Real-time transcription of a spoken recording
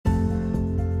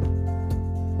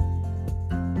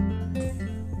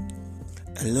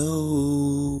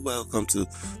Hello, welcome to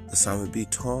the Sammy B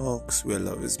Talks, where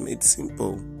love is made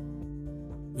simple.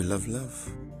 We love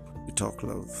love, we talk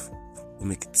love, we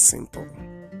make it simple.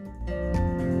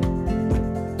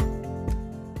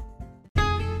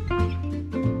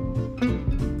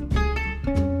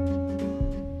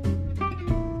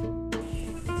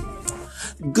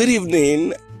 Good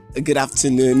evening, good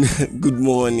afternoon, good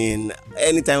morning.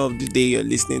 Any time of the day you're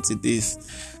listening to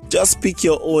this, just pick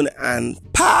your own and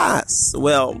pass.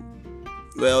 Well,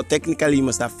 technically you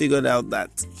must have figured out that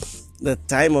the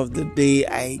time of the day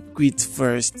I greet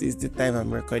first is the time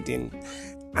I'm recording,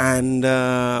 and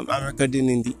I'm recording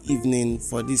in the evening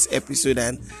for this episode,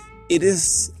 and it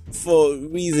is for a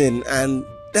reason, and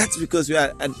that's because we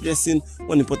are addressing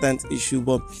one important issue,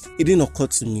 but it didn't occur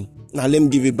to me. Now let me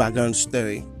give you a background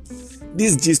story.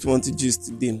 This gist want to gist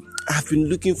today. I've been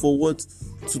looking for what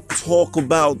to talk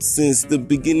about since the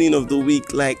beginning of the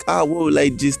week. Like, what will I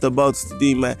gist about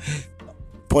today in my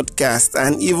podcast?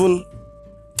 And even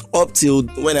up till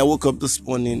when I woke up this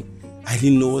morning, I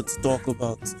didn't know what to talk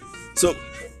about. So,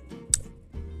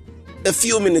 a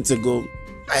few minutes ago,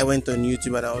 I went on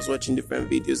YouTube and I was watching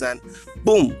different videos, and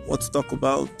boom, what to talk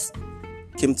about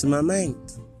came to my mind.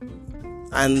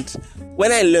 And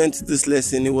when I learned this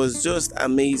lesson, it was just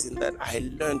amazing that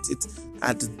I learned it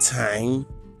at the time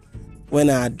when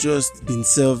I had just been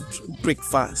served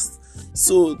breakfast.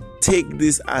 So take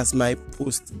this as my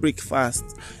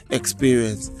post-breakfast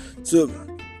experience. So,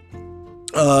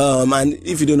 and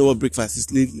if you don't know what breakfast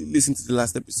is, listen to the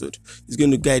last episode. It's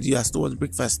going to guide you as to what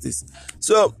breakfast is.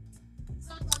 So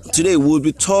today we'll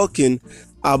be talking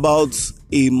about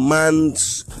a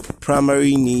man's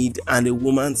primary need and a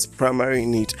woman's primary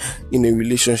need in a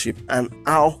relationship, and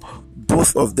how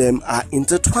both of them are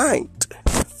intertwined.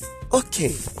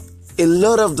 Okay, a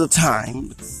lot of the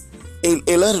times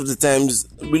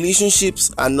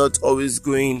relationships are not always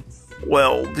going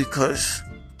well because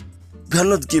we are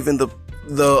not giving the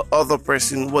other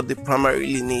person what they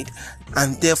primarily need,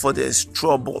 and therefore there's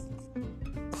trouble.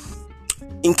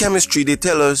 In chemistry, they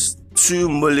tell us two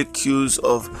molecules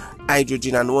of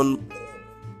hydrogen and one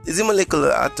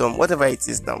molecular atom, whatever it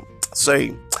is now.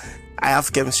 Sorry, I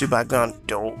have chemistry background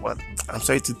though, but I'm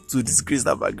sorry to disgrace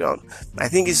that background. I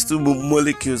think it's two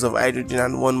molecules of hydrogen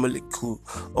and one molecule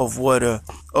of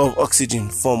oxygen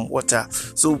from water.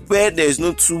 So where there's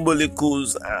no two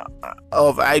molecules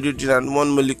of hydrogen and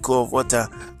one molecule of water,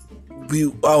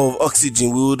 of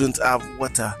oxygen, we wouldn't have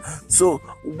water. So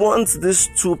once these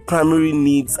two primary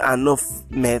needs are not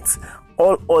met,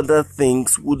 all other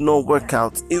things would not work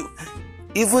out.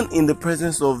 Even in the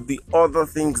presence of the other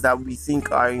things that we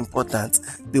think are important,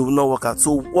 they will not work out.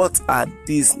 So what are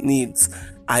these needs?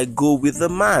 I go with the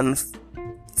man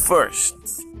first.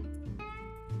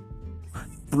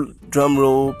 Drum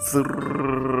roll.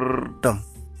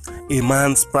 A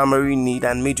man's primary need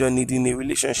and major need in a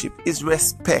relationship is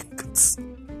respect.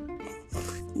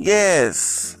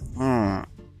 Yes. And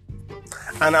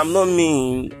I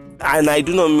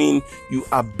do not mean you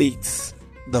abate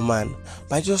the man,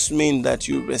 but I just mean that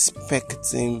you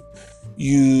respect him.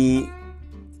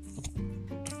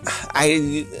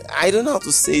 I don't know how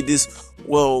to say this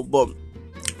well, but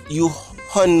you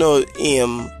honor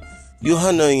him.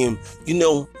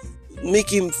 Make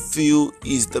him feel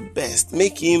is the best.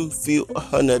 Make him feel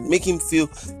honored. Make him feel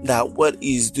that what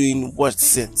he's doing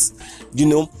worth it.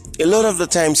 A lot of the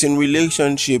times in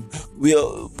relationship, we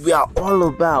are all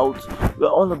about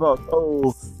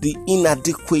the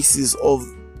inadequacies of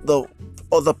the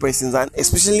other persons, and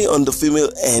especially on the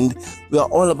female end, we are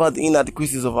all about the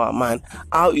inadequacies of our man.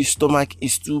 How his stomach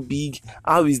is too big,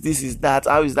 how is this, is that,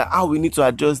 how is that, how we need to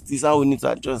adjust this, how we need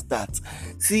to adjust that.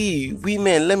 See,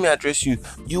 women, let me address you.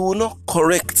 You will not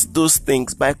correct those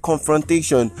things by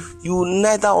confrontation. You will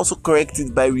neither also correct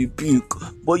it by rebuke,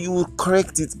 but you will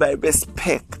correct it by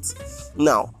respect.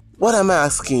 Now, what am I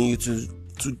asking you to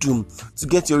do to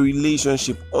get your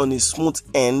relationship on a smooth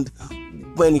end?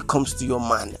 When it comes to your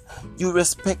man, you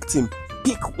respect him.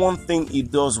 Pick one thing he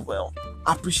does well,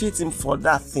 appreciate him for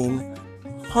that thing,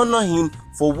 honor him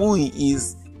for who he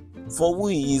is,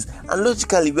 and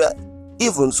logically we are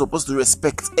even supposed to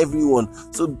respect everyone.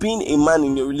 So being a man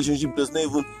in your relationship is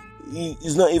not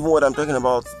even what I'm talking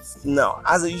about now.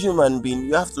 As a human being,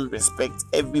 you have to respect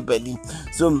everybody.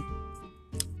 So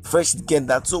first get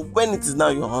that. So when it is now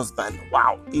your husband,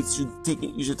 you should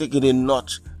take it a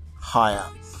notch higher.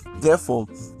 Therefore,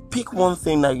 pick one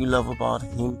thing that you love about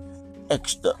him,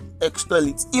 extol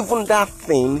it, even that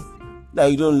thing that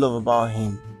you don't love about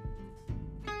him.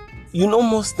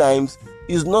 Most times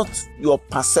is not your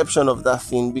perception of that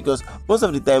thing, because most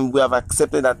of the time we have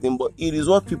accepted that thing, but it is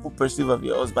what people perceive of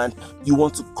your husband you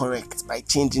want to correct by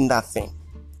changing that thing.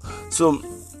 So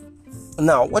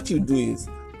now what you do is,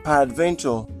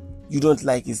 peradventure, you don't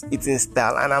like his eating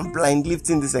style, and I'm blind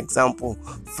lifting this example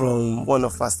from one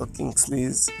of Pastor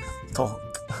Kingsley's talk.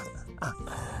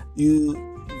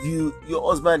 Your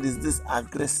husband is this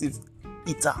aggressive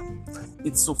eater.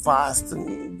 It's so fast,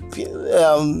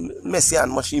 messy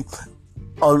and mushy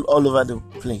all over the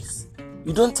place.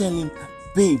 You don't tell him,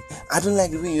 babe, I don't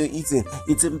like the way you're eating.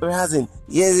 It's embarrassing.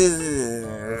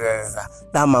 Yes.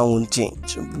 That man won't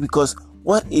change, because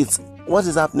what is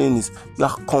happening is you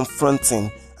are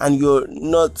confronting, and you're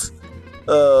not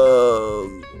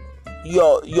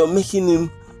you're making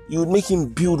him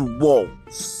build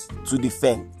walls to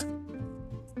defend,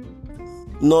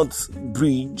 not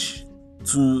bridge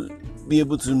to be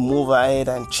able to move ahead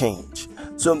and change.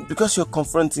 So because you're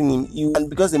confronting him, and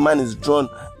because the man is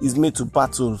made to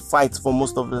battle, fight for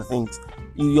most of the things,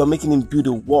 you're making him build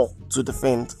a wall to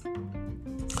defend.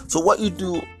 So what you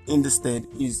do instead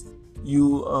is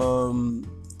you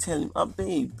tell him,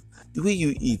 babe, the way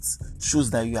you eat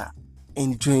shows that you are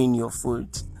enjoying your food.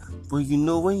 But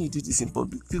when you do this in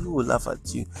public, people will laugh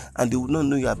at you, and they will not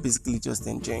know you are basically just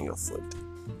enjoying your food.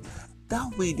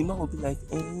 That way, the man will be like,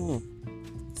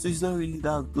 so it's not really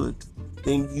that good.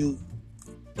 Then you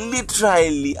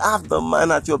literally have the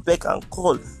man at your beck and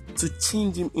call to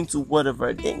change him into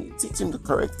whatever. Then you teach him the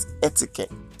correct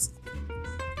etiquette.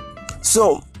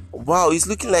 So, wow, it's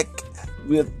looking like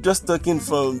we're just talking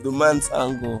from the man's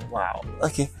angle. Wow.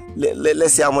 Okay,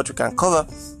 let's see how much we can cover.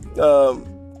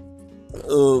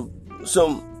 So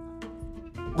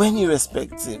when you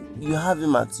respect him, you have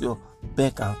him at your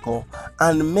beck and call,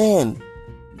 and men,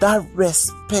 that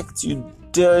respect you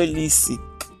dearly seek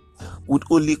would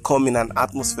only come in an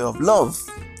atmosphere of love.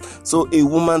 So a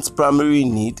woman's primary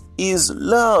need is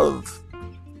love.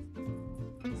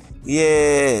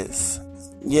 Yes,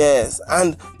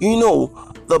 and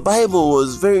the Bible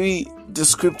was very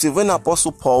descriptive when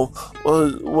Apostle Paul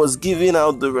was giving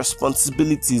out the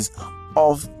responsibilities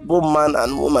of both man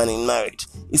and woman in marriage.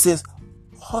 He says,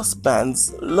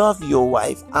 husbands, love your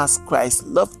wife as Christ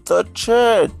loved the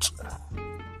church.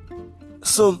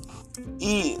 So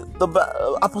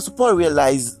Apostle Paul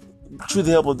realized through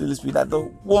the help of the Holy Spirit that the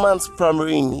woman's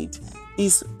primary need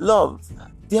is love.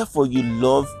 Therefore, you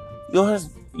love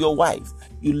your wife.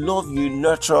 You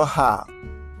nurture her.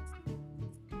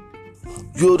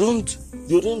 You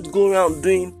don't go around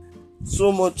doing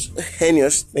so much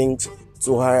heinous things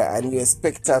to her and you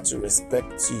expect her to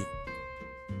respect you.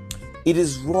 It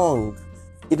is wrong.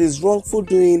 It is wrongful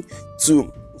doing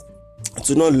to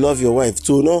not love your wife,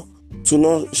 to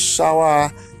not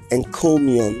shower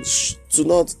encomiums, to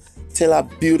not tell her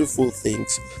beautiful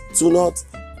things, to not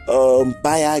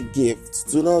buy her gifts,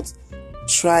 to not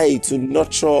try to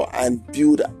nurture and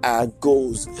build her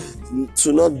goals,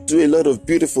 to not do a lot of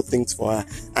beautiful things for her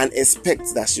and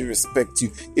expect that she respects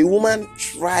you. A woman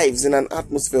thrives in an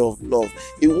atmosphere of love.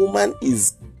 A woman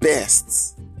is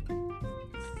best.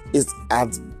 Is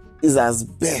as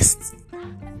best.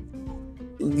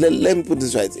 Let me put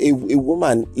this right. A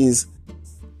woman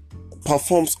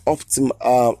performs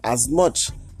as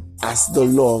much as the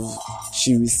love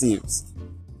she receives.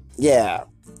 Yeah.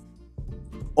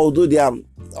 Although there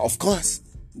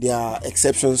are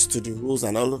exceptions to the rules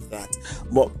and all of that.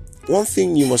 But one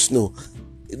thing you must know,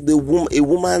 a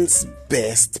woman's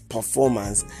best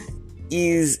performance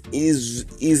is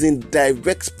in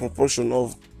direct proportion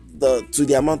to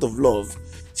the amount of love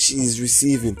she is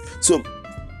receiving. So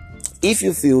if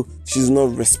you feel she's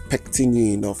not respecting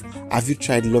you enough, have you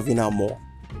tried loving her more?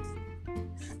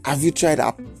 Have you tried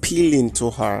appealing to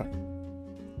her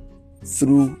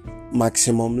through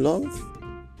maximum love?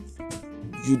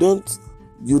 You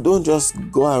don't just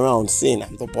go around saying,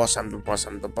 I'm the boss,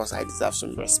 I deserve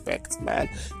some respect, man.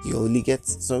 You only get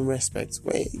some respect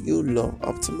where you love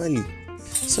optimally.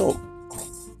 So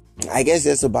I guess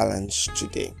there's a balance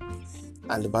today.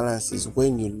 And the balance is,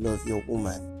 when you love your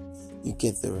woman, you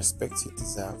get the respect you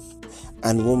deserve.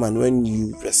 And woman, when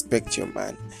you respect your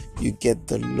man, you get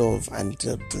the love and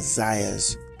the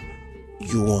desires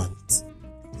you want.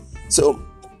 So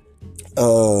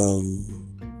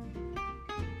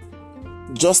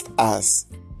just as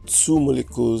 2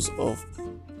 molecules of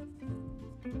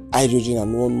hydrogen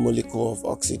and 1 molecule of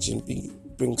oxygen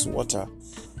brings water,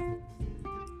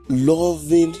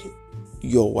 loving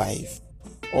your wife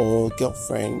or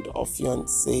girlfriend or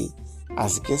fiance,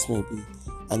 as the case may be,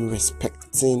 and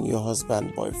respecting your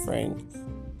husband, boyfriend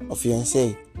or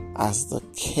fiance, as the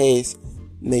case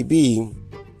may be,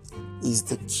 is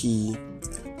the key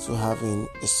to having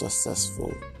a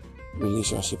successful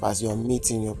relationship as you're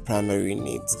meeting your primary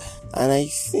needs. And I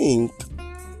think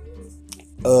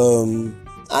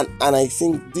and I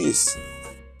think this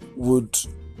would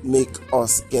make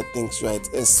us get things right,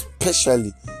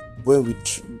 especially when we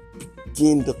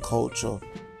begin the culture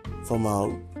from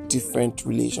our different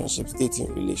relationships,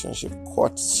 dating relationship,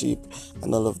 courtship,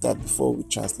 and all of that before we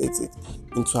translate it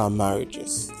into our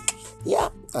marriages. Yeah,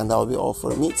 and that'll be all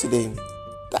for me today.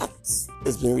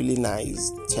 It's been really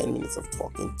nice 10 minutes of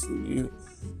talking to you,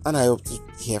 and I hope to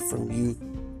hear from you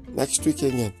next week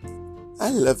again. I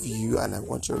love you and I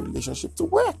want your relationship to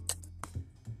work.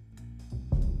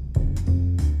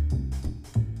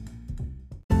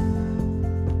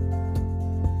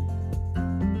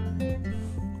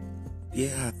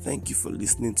 Yeah, thank you for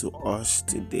listening to us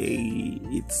today.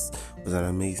 It was an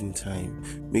amazing time.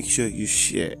 Make sure you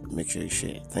share.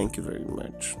 Thank you very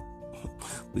much.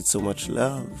 With so much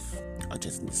love, I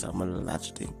just need some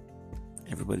large thing.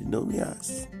 Everybody know me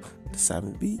as the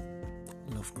Simon B.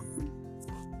 Love Guru.